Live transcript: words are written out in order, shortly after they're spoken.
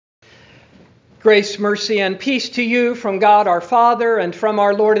Grace, mercy, and peace to you from God our Father and from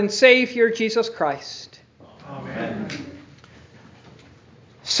our Lord and Savior, Jesus Christ. Amen.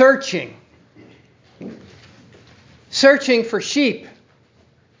 Searching for sheep.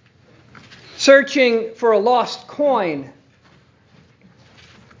 Searching for a lost coin.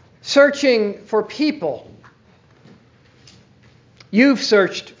 Searching for people. You've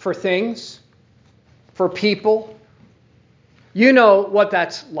searched for things, for people. You know what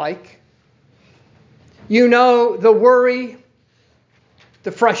that's like. You know the worry,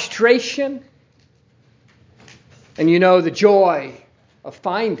 the frustration, and you know the joy of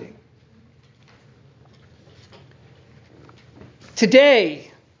finding.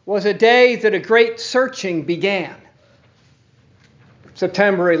 Today was a day that a great searching began.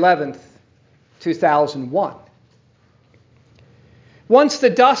 September 11th, 2001. Once the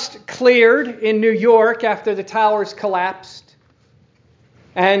dust cleared in New York after the towers collapsed,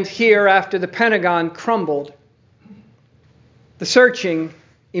 and here after the Pentagon crumbled, the searching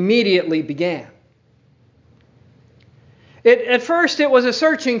immediately began. At first, it was a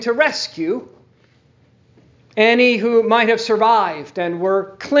searching to rescue any who might have survived and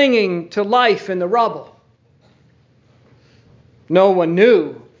were clinging to life in the rubble. No one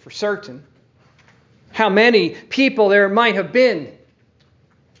knew for certain how many people there might have been,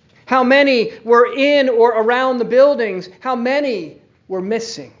 how many were in or around the buildings, how many were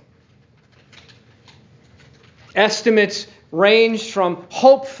missing. Estimates ranged from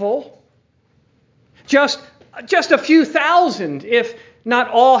hopeful, just a few thousand, if not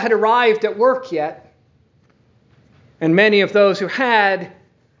all had arrived at work yet, and many of those who had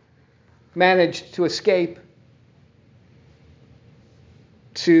managed to escape,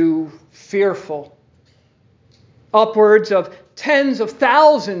 to fearful, upwards of tens of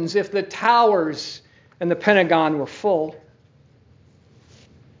thousands if the towers and the Pentagon were full.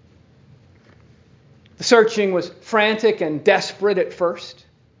 The searching was frantic and desperate at first.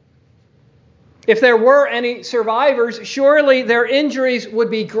 If there were any survivors, surely their injuries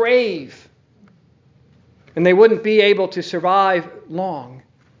would be grave, and they wouldn't be able to survive long.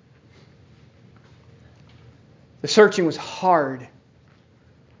 The searching was hard.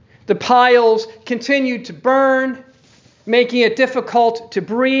 The piles continued to burn, making it difficult to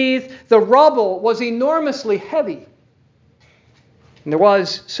breathe. The rubble was enormously heavy, and there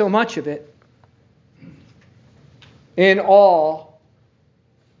was so much of it. In all,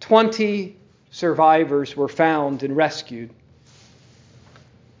 20 survivors were found and rescued.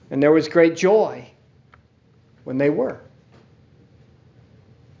 And there was great joy when they were.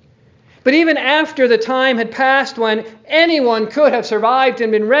 But even after the time had passed when anyone could have survived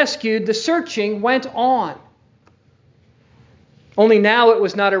and been rescued, the searching went on. Only now it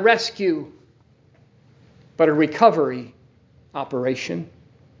was not a rescue, but a recovery operation.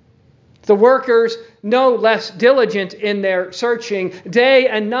 The workers, no less diligent in their searching day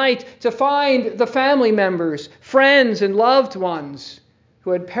and night to find the family members, friends, and loved ones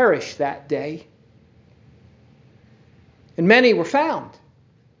who had perished that day. And many were found.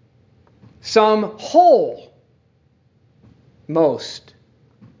 Some whole, most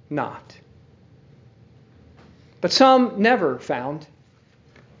not. But some never found.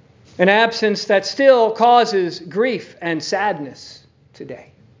 An absence that still causes grief and sadness today.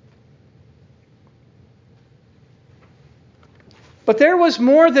 But there was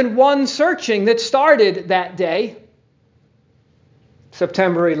more than one searching that started that day,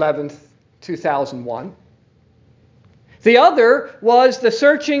 September 11th, 2001. The other was the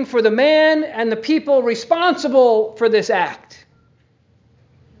searching for the man and the people responsible for this act.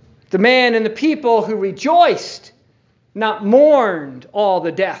 The man and the people who rejoiced, not mourned all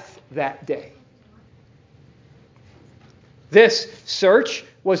the death that day. This search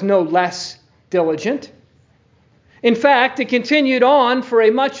was no less diligent. In fact, it continued on for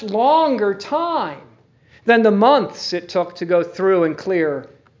a much longer time than the months it took to go through and clear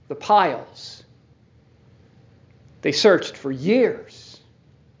the piles. They searched for years.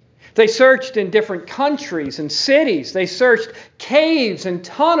 They searched in different countries and cities. They searched caves and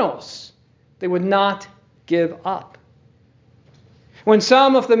tunnels. They would not give up. When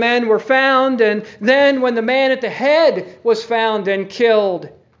some of the men were found, and then when the man at the head was found and killed,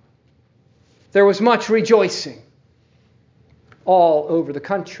 there was much rejoicing all over the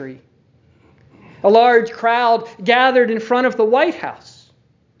country. A large crowd gathered in front of the White House,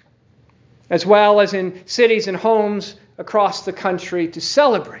 as well as in cities and homes across the country to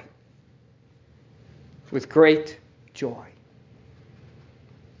celebrate with great joy.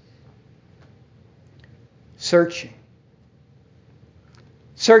 Searching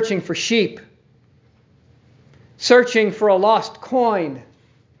for sheep, searching for a lost coin,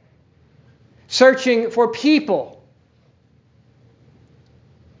 searching for people.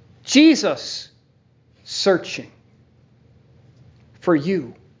 Jesus searching for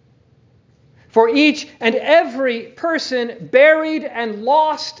you. For each and every person buried and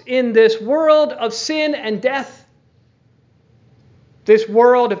lost in this world of sin and death, this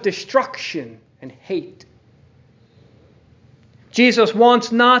world of destruction and hate. Jesus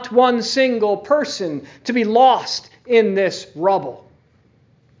wants not one single person to be lost in this rubble.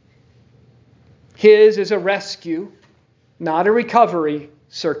 His is a rescue, not a recovery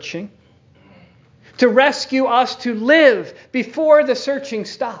searching. To rescue us to live before the searching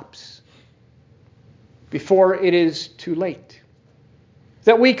stops, before it is too late.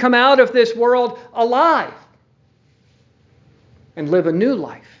 That we come out of this world alive and live a new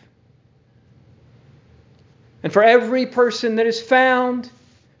life. And for every person that is found,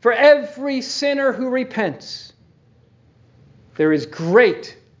 for every sinner who repents, there is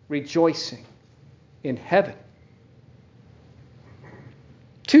great rejoicing in heaven.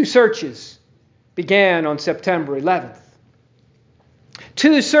 2 searches began on September 11th.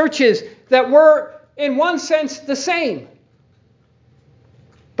 2 searches that were, in one sense, the same,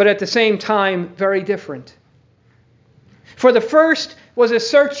 but at the same time, very different. For the first was a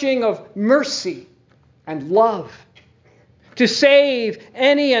searching of mercy and love to save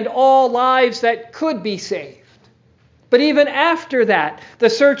any and all lives that could be saved. But even after that, the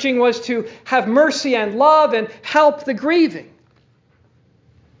searching was to have mercy and love and help the grieving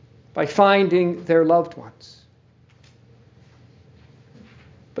by finding their loved ones.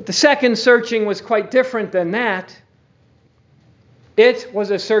 But the second searching was quite different than that. It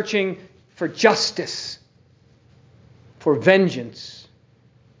was a searching for justice, for vengeance.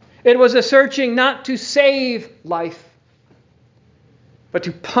 It was a searching not to save life, but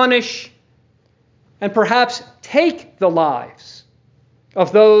to punish and perhaps take the lives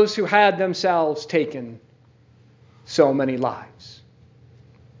of those who had themselves taken so many lives.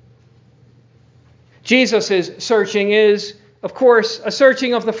 Jesus' searching is, of course, a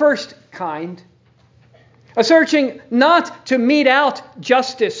searching of the first kind. A searching not to mete out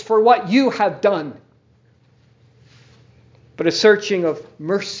justice for what you have done, but a searching of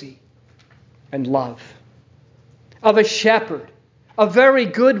mercy and love. Of a shepherd, a very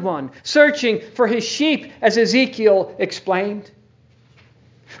good one, searching for his sheep, as Ezekiel explained.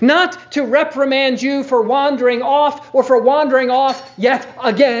 Not to reprimand you for wandering off or for wandering off yet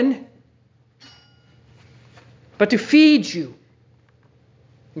again, but to feed you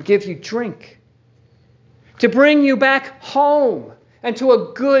and give you drink, to bring you back home and to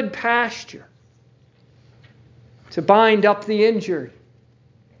a good pasture, to bind up the injured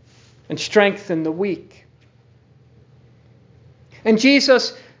and strengthen the weak. And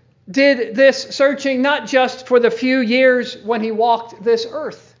Jesus did this searching not just for the few years when he walked this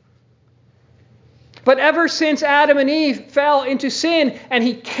earth, but ever since Adam and Eve fell into sin and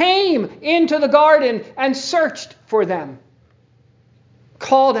he came into the garden and searched for them,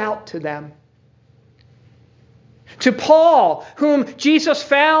 called out to them. To Paul, whom Jesus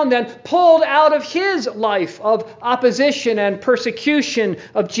found and pulled out of his life of opposition and persecution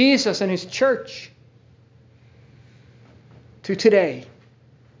of Jesus and his church. To today,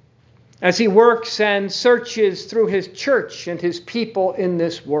 as he works and searches through his church and his people in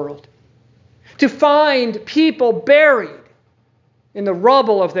this world, to find people buried in the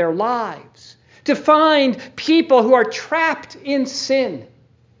rubble of their lives, to find people who are trapped in sin,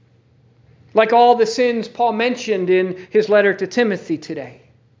 like all the sins Paul mentioned in his letter to Timothy today.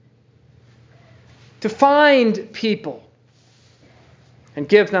 To find people and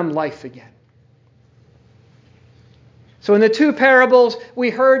give them life again. So in the 2 parables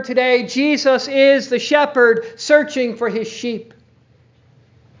we heard today, Jesus is the shepherd searching for his sheep.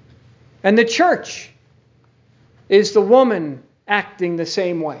 And the church is the woman acting the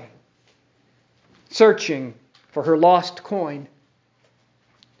same way, searching for her lost coin.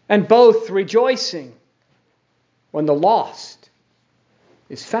 And both rejoicing when the lost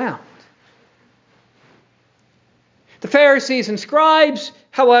is found. The Pharisees and scribes,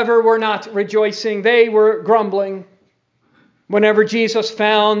 however, were not rejoicing. They were grumbling whenever Jesus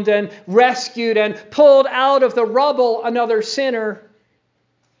found and rescued and pulled out of the rubble another sinner.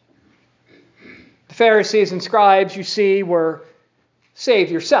 The Pharisees and scribes, you see, were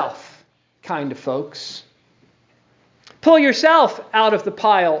save yourself kind of folks. Pull yourself out of the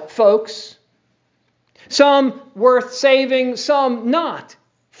pile, folks. Some worth saving, some not,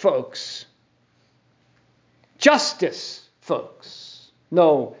 folks. Justice, folks.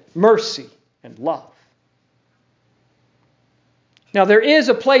 No mercy and love. Now, there is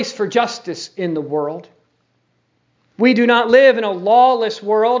a place for justice in the world. We do not live in a lawless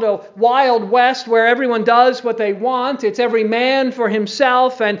world, a wild west where everyone does what they want. It's every man for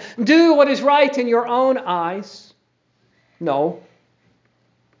himself and do what is right in your own eyes. No.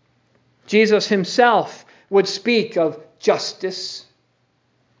 Jesus himself would speak of justice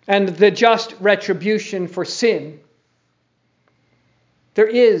and the just retribution for sin. There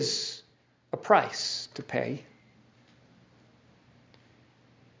is a price to pay.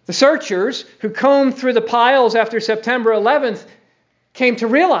 The searchers who combed through the piles after September 11th came to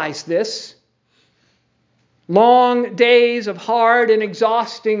realize this. Long days of hard and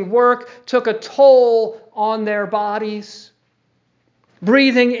exhausting work took a toll on their bodies.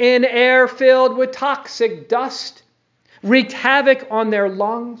 Breathing in air filled with toxic dust wreaked havoc on their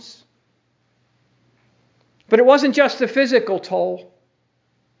lungs. But it wasn't just the physical toll.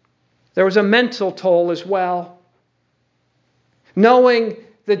 There was a mental toll as well. Knowing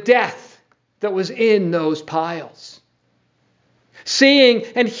the death that was in those piles. Seeing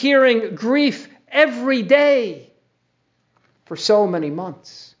and hearing grief every day for so many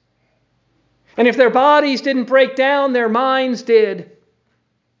months. And if their bodies didn't break down, their minds did.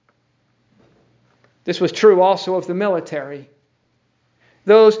 This was true also of the military.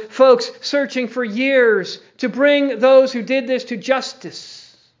 Those folks searching for years to bring those who did this to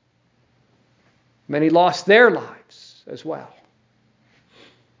justice. Many lost their lives as well.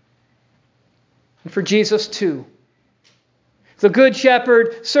 And for Jesus too. The Good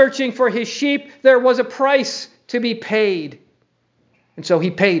Shepherd searching for his sheep, there was a price to be paid. And so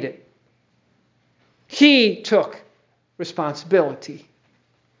he paid it. He took responsibility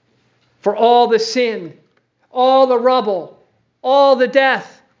for all the sin, all the rubble, all the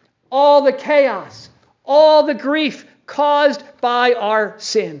death, all the chaos, all the grief caused by our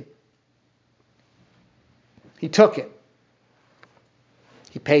sin. He took it.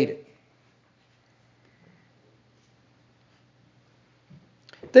 He paid it.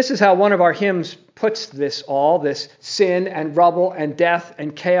 This is how one of our hymns puts this all, this sin and rubble and death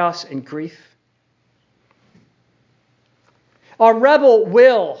and chaos and grief. Our rebel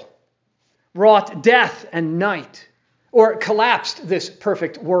will wrought death and night, or collapsed this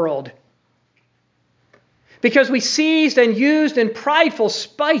perfect world. Because we seized and used in prideful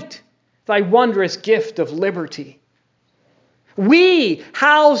spite thy wondrous gift of liberty. We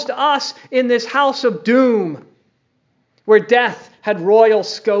housed us in this house of doom, where death had royal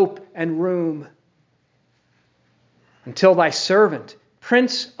scope and room. Until thy servant,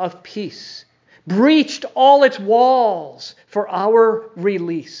 Prince of Peace, breached all its walls for our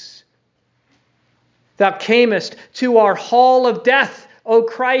release. Thou camest to our hall of death, O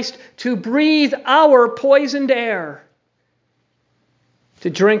Christ, to breathe our poisoned air,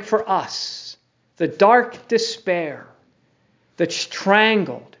 to drink for us the dark despair that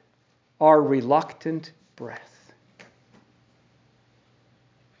strangled our reluctant breath.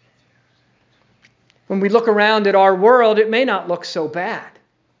 When we look around at our world, it may not look so bad.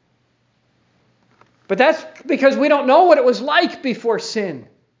 But that's because we don't know what it was like before sin.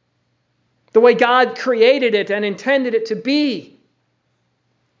 The way God created it and intended it to be.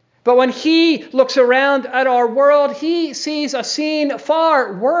 But when he looks around at our world, he sees a scene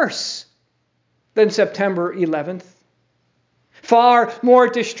far worse than September 11th. Far more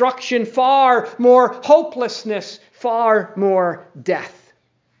destruction, far more hopelessness, far more death.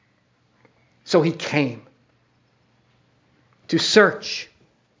 So he came to search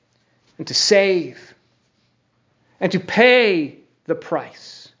and to save and to pay the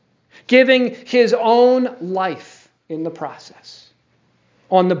price, giving his own life in the process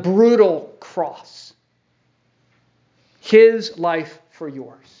on the brutal cross. His life for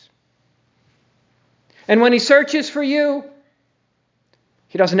yours. And when he searches for you,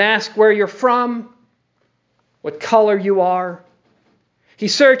 he doesn't ask where you're from, what color you are. He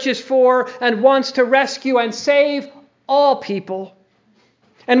searches for and wants to rescue and save all people.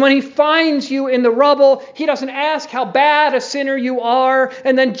 And when he finds you in the rubble, he doesn't ask how bad a sinner you are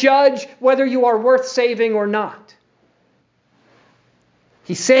and then judge whether you are worth saving or not.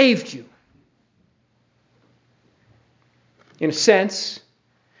 He saved you. In a sense,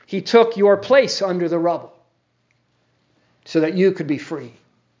 he took your place under the rubble so that you could be free.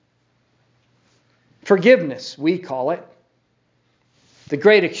 Forgiveness, we call it. The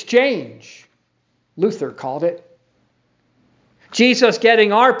great exchange, Luther called it. Jesus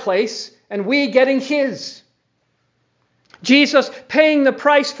getting our place and we getting his. Jesus paying the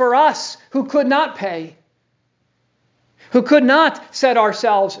price for us who could not pay, who could not set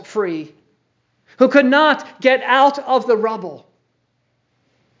ourselves free, who could not get out of the rubble.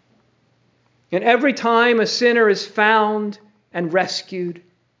 And every time a sinner is found and rescued,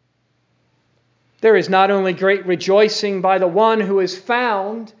 There is not only great rejoicing by the one who is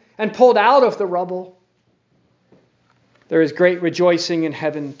found and pulled out of the rubble, there is great rejoicing in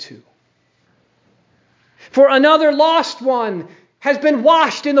heaven too. For another lost one has been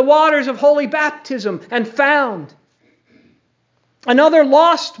washed in the waters of holy baptism and found. Another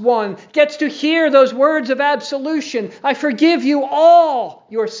lost one gets to hear those words of absolution, I forgive you all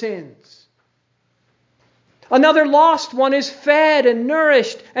your sins. Another lost one is fed and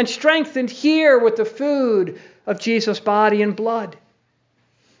nourished and strengthened here with the food of Jesus' body and blood.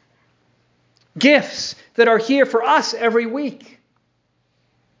 Gifts that are here for us every week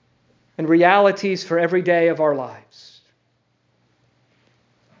and realities for every day of our lives.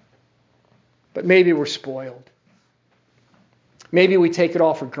 But maybe we're spoiled. Maybe we take it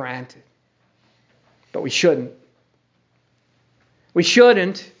all for granted. But we shouldn't. We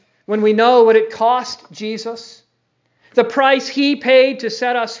shouldn't when we know what it cost Jesus, the price he paid to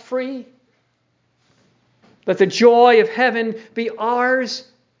set us free. Let the joy of heaven be ours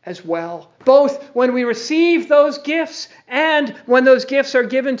as well, both when we receive those gifts and when those gifts are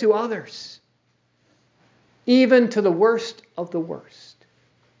given to others, even to the worst of the worst.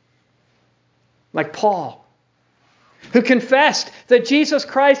 Like Paul, who confessed that Jesus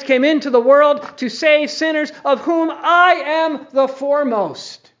Christ came into the world to save sinners, of whom I am the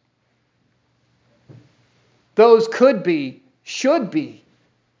foremost. Those could be, should be,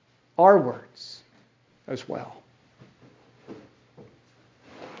 our words as well.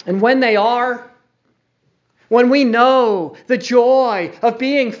 And when they are, when we know the joy of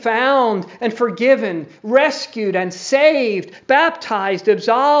being found and forgiven, rescued and saved, baptized,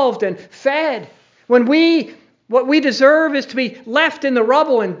 absolved and fed, when what we deserve is to be left in the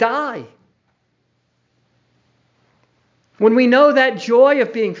rubble and die. When we know that joy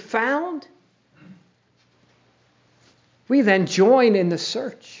of being found, we then join in the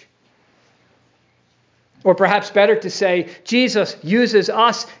search. Or perhaps better to say, Jesus uses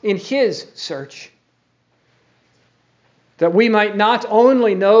us in his search, that we might not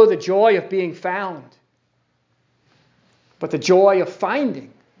only know the joy of being found, but the joy of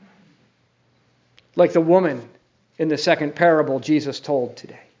finding, like the woman in the second parable Jesus told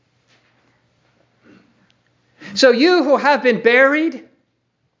today. So you who have been buried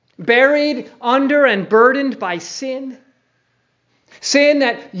under and burdened by sin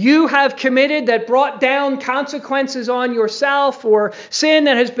that you have committed that brought down consequences on yourself, or sin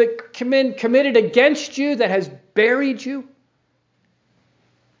that has been committed against you that has buried you,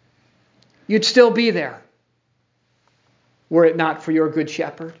 you'd still be there were it not for your good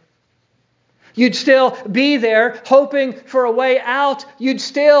shepherd. You'd still be there hoping for a way out. You'd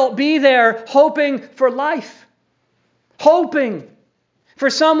still be there hoping for life, hoping for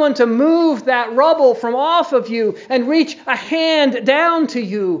someone to move that rubble from off of you and reach a hand down to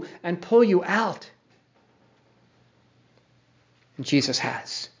you and pull you out. And Jesus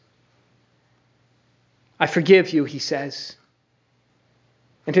has. I forgive you, he says.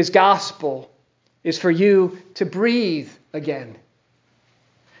 And his gospel is for you to breathe again.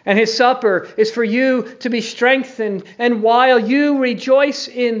 And his supper is for you to be strengthened. And while you rejoice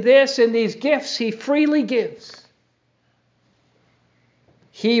in this and these gifts he freely gives,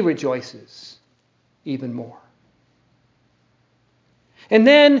 he rejoices even more. And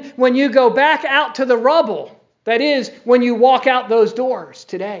then when you go back out to the rubble, that is, when you walk out those doors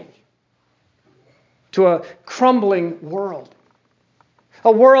today, to a crumbling world,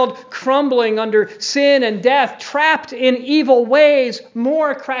 a world crumbling under sin and death, trapped in evil ways,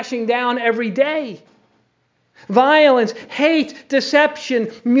 more crashing down every day. Violence, hate,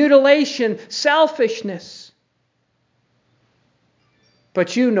 deception, mutilation, selfishness.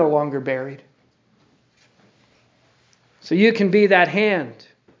 But you no longer buried. So you can be that hand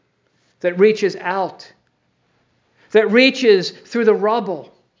that reaches out, that reaches through the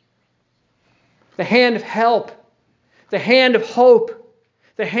rubble, the hand of help, the hand of hope,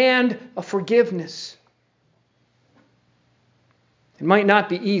 the hand of forgiveness. It might not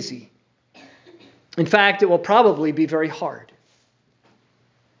be easy. In fact, it will probably be very hard.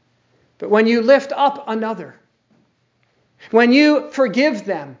 But when you lift up another, when you forgive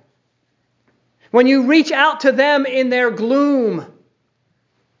them, when you reach out to them in their gloom,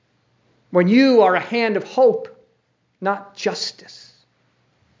 when you are a hand of hope, not justice,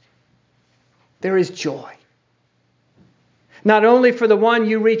 there is joy. Not only for the one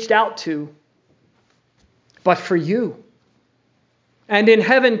you reached out to, but for you. And in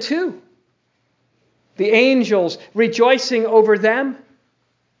heaven too, the angels rejoicing over them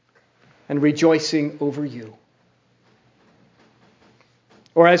and rejoicing over you.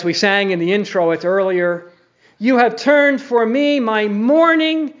 Or as we sang in the introit earlier, you have turned for me my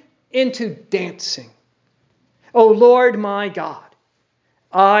mourning into dancing. O Lord my God,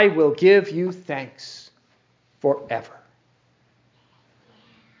 I will give you thanks forever.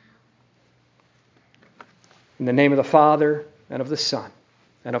 In the name of the Father, and of the Son,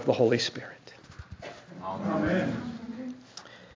 and of the Holy Spirit. Amen.